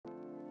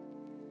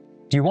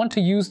Do you want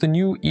to use the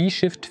new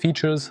eShift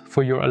features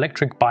for your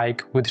electric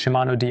bike with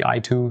Shimano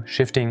Di2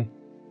 shifting?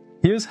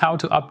 Here's how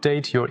to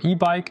update your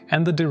e-bike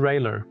and the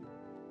derailleur.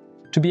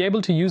 To be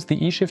able to use the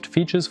eShift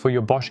features for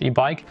your Bosch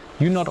e-bike,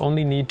 you not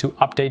only need to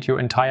update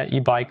your entire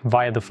e-bike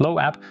via the Flow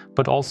app,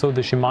 but also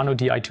the Shimano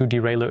Di2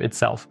 derailleur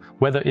itself,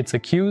 whether it's a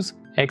Cues,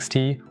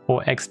 XT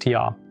or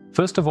XTR.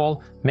 First of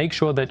all, make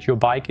sure that your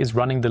bike is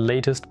running the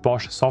latest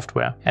Bosch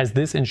software, as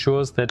this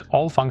ensures that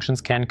all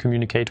functions can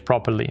communicate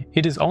properly.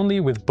 It is only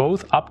with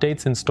both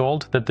updates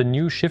installed that the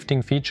new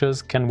shifting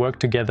features can work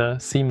together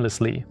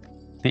seamlessly.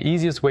 The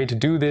easiest way to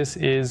do this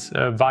is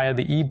via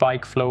the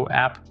eBike Flow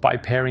app by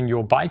pairing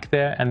your bike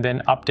there and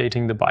then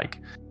updating the bike.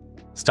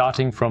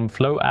 Starting from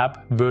Flow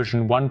app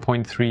version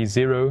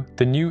 1.30,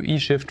 the new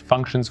eShift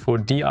functions for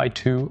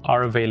Di2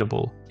 are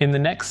available. In the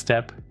next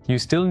step, you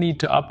still need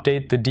to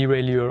update the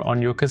derailleur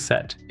on your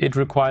cassette. It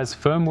requires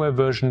firmware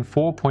version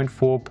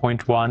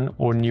 4.4.1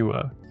 or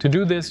newer. To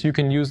do this, you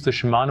can use the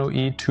Shimano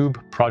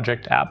eTube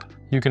project app.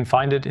 You can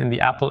find it in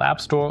the Apple App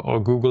Store or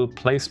Google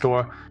Play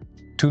Store.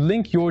 To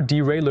link your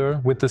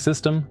derailleur with the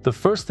system, the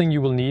first thing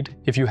you will need,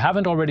 if you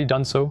haven't already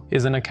done so,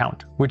 is an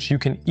account, which you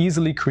can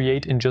easily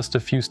create in just a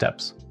few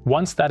steps.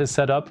 Once that is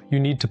set up, you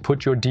need to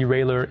put your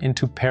derailleur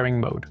into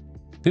pairing mode.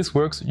 This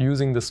works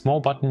using the small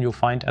button you'll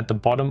find at the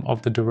bottom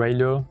of the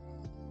derailleur.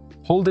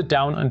 Hold it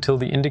down until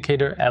the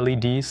indicator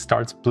LED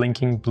starts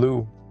blinking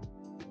blue.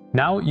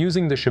 Now,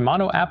 using the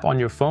Shimano app on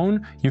your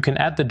phone, you can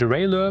add the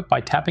derailleur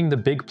by tapping the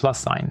big plus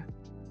sign.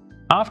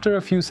 After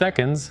a few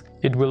seconds,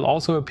 it will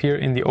also appear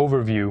in the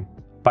overview.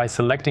 By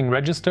selecting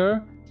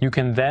Register, you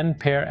can then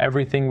pair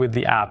everything with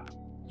the app.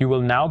 You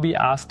will now be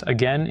asked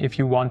again if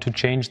you want to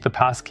change the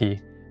passkey.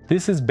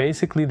 This is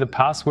basically the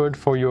password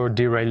for your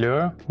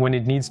derailleur when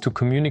it needs to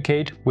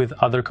communicate with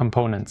other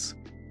components.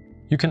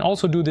 You can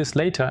also do this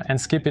later and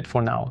skip it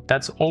for now.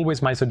 That's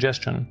always my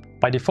suggestion.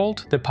 By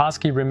default, the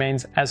passkey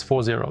remains as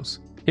 4 zeros.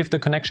 If the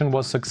connection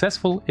was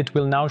successful, it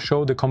will now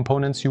show the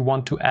components you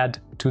want to add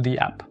to the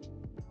app.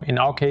 In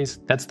our case,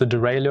 that's the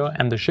derailleur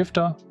and the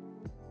shifter.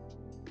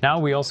 Now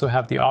we also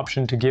have the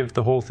option to give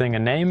the whole thing a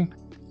name.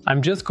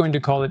 I'm just going to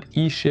call it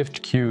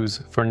eShift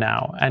Cues for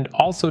now, and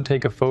also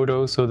take a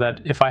photo so that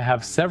if I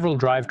have several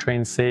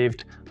drivetrains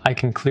saved, I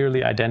can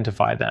clearly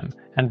identify them.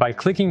 And by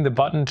clicking the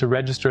button to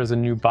register as a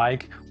new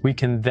bike, we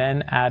can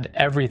then add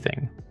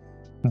everything.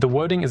 The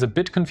wording is a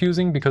bit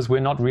confusing because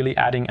we're not really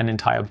adding an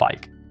entire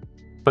bike.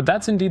 But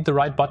that's indeed the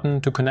right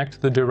button to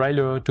connect the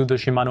derailleur to the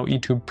Shimano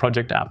eTube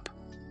project app.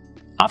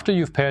 After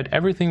you've paired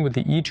everything with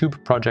the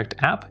eTube project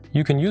app,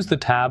 you can use the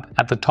tab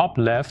at the top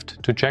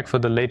left to check for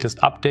the latest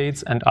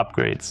updates and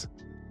upgrades.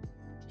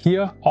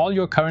 Here, all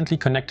your currently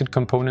connected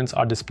components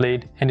are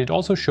displayed, and it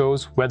also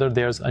shows whether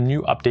there's a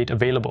new update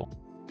available.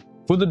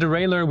 For the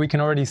derailleur, we can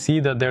already see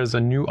that there's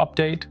a new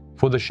update.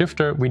 For the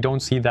shifter, we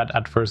don't see that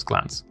at first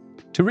glance.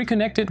 To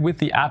reconnect it with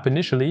the app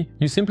initially,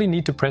 you simply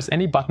need to press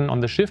any button on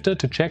the shifter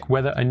to check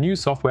whether a new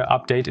software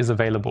update is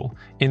available.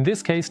 In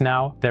this case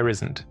now, there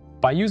isn't.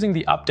 By using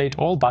the Update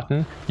All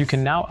button, you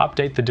can now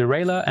update the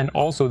derailleur and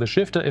also the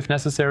shifter if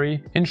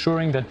necessary,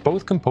 ensuring that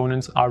both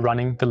components are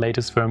running the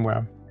latest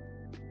firmware.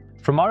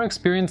 From our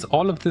experience,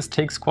 all of this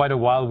takes quite a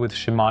while with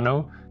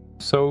Shimano,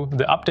 so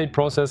the update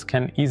process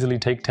can easily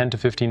take 10 to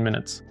 15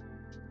 minutes.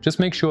 Just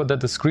make sure that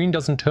the screen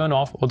doesn't turn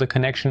off or the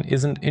connection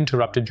isn't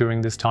interrupted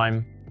during this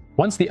time.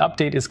 Once the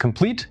update is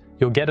complete,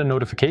 you'll get a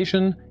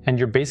notification and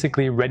you're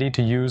basically ready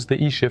to use the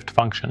eShift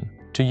function.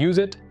 To use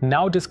it,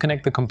 now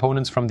disconnect the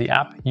components from the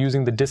app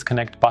using the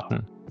Disconnect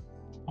button.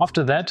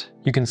 After that,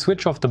 you can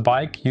switch off the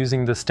bike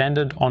using the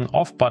standard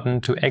on-off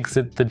button to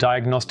exit the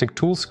diagnostic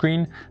tool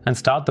screen and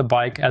start the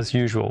bike as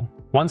usual.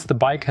 Once the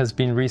bike has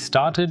been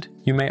restarted,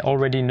 you may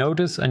already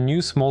notice a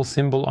new small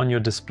symbol on your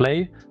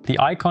display, the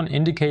icon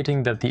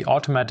indicating that the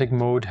automatic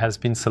mode has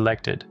been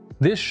selected.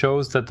 This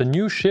shows that the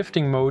new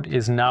shifting mode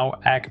is now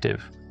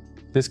active.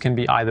 This can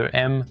be either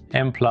M,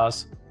 M+,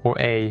 or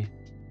A.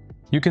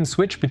 You can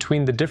switch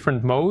between the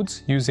different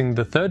modes using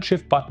the third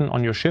shift button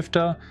on your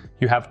shifter.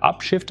 You have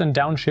upshift and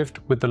downshift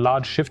with the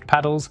large shift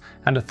paddles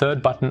and a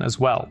third button as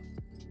well.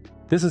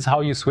 This is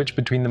how you switch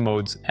between the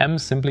modes. M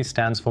simply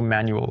stands for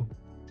manual.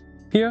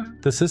 Here,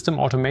 the system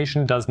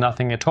automation does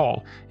nothing at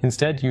all.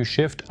 Instead, you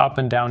shift up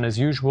and down as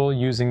usual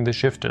using the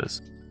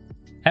shifters.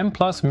 M+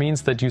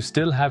 means that you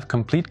still have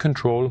complete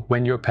control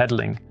when you're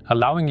pedaling,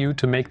 allowing you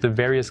to make the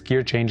various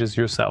gear changes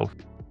yourself.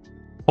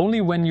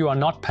 Only when you are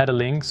not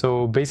pedaling,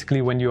 so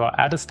basically when you are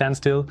at a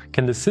standstill,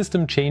 can the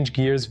system change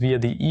gears via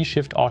the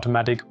eShift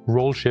automatic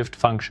roll shift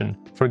function.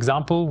 For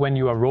example, when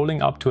you are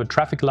rolling up to a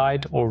traffic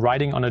light or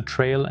riding on a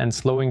trail and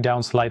slowing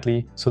down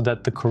slightly so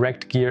that the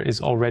correct gear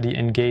is already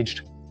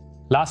engaged.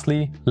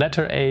 Lastly,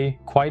 letter A,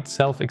 quite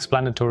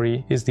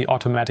self-explanatory, is the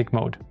automatic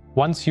mode.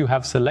 Once you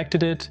have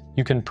selected it,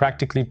 you can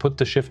practically put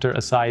the shifter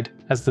aside,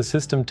 as the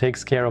system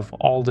takes care of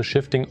all the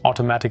shifting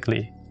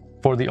automatically.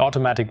 For the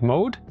automatic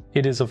mode,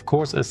 it is of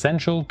course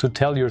essential to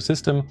tell your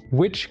system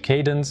which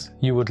cadence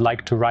you would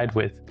like to ride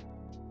with.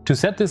 To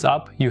set this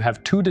up, you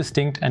have two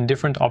distinct and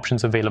different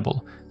options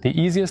available. The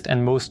easiest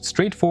and most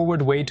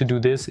straightforward way to do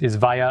this is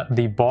via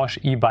the Bosch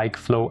eBike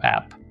Flow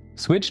app.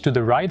 Switch to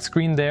the right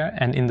screen there,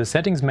 and in the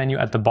settings menu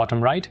at the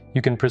bottom right,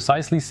 you can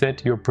precisely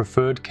set your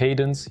preferred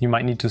cadence. You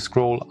might need to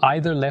scroll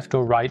either left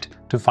or right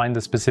to find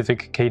the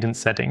specific cadence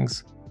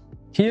settings.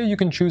 Here you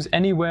can choose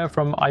anywhere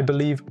from, I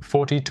believe,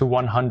 40 to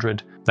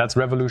 100. That's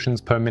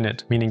revolutions per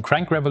minute, meaning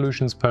crank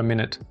revolutions per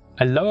minute.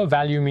 A lower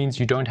value means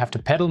you don't have to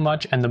pedal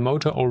much and the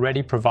motor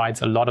already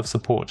provides a lot of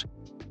support.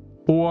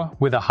 Or,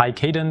 with a high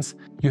cadence,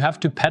 you have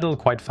to pedal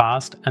quite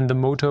fast and the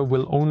motor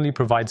will only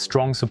provide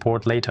strong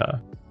support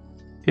later.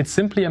 It's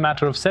simply a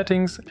matter of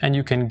settings, and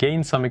you can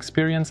gain some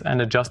experience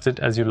and adjust it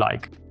as you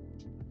like.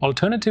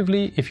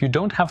 Alternatively, if you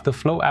don't have the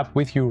Flow app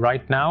with you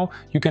right now,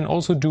 you can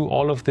also do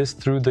all of this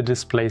through the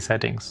display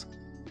settings.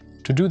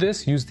 To do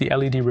this, use the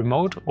LED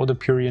remote or the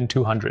Purion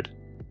 200.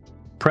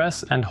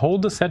 Press and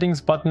hold the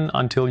settings button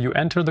until you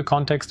enter the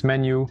context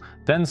menu,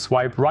 then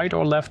swipe right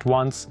or left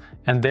once,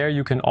 and there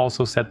you can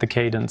also set the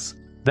cadence.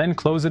 Then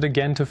close it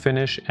again to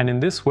finish, and in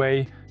this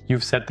way,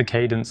 you've set the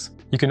cadence.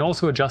 You can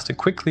also adjust it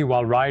quickly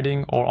while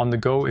riding or on the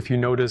go if you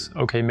notice,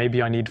 okay,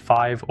 maybe I need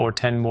 5 or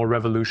 10 more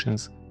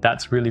revolutions.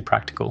 That's really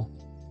practical.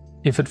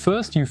 If at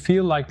first you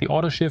feel like the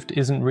auto shift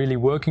isn't really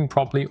working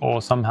properly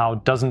or somehow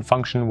doesn't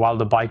function while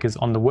the bike is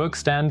on the work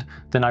stand,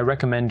 then I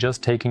recommend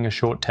just taking a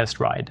short test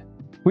ride.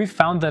 We've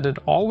found that it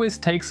always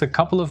takes a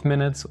couple of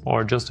minutes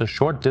or just a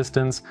short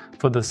distance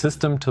for the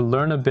system to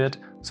learn a bit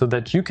so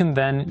that you can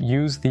then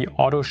use the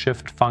auto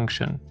shift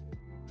function.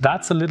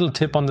 That's a little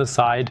tip on the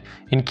side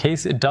in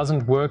case it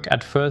doesn't work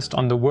at first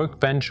on the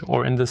workbench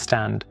or in the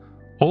stand.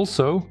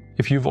 Also,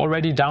 if you've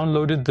already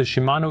downloaded the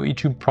Shimano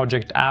eTube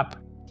project app,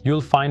 you'll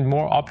find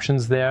more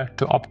options there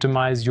to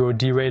optimize your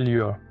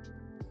derailleurs.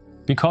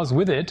 Because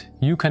with it,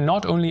 you can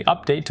not only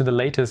update to the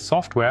latest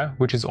software,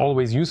 which is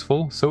always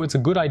useful, so it's a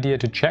good idea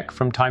to check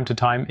from time to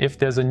time if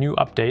there's a new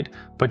update,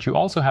 but you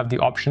also have the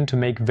option to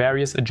make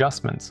various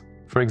adjustments.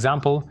 For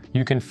example,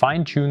 you can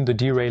fine-tune the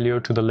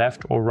derailleur to the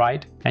left or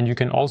right, and you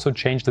can also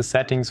change the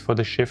settings for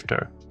the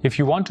shifter. If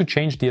you want to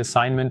change the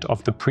assignment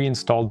of the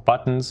pre-installed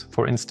buttons,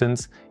 for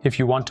instance, if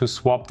you want to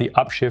swap the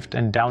upshift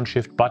and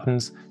downshift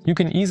buttons, you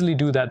can easily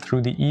do that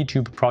through the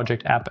eTube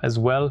project app as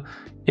well.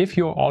 If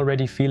you're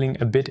already feeling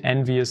a bit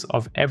envious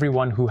of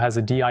everyone who has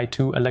a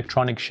Di2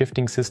 electronic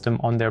shifting system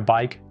on their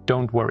bike,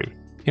 don't worry.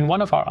 In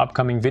one of our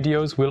upcoming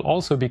videos, we'll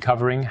also be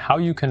covering how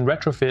you can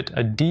retrofit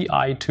a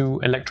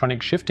Di2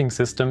 electronic shifting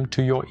system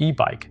to your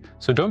e-bike.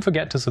 So don't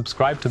forget to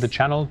subscribe to the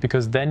channel,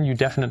 because then you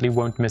definitely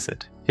won't miss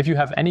it. If you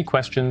have any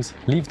questions,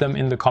 leave them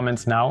in the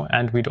comments now,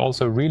 and we'd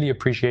also really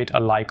appreciate a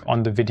like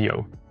on the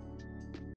video.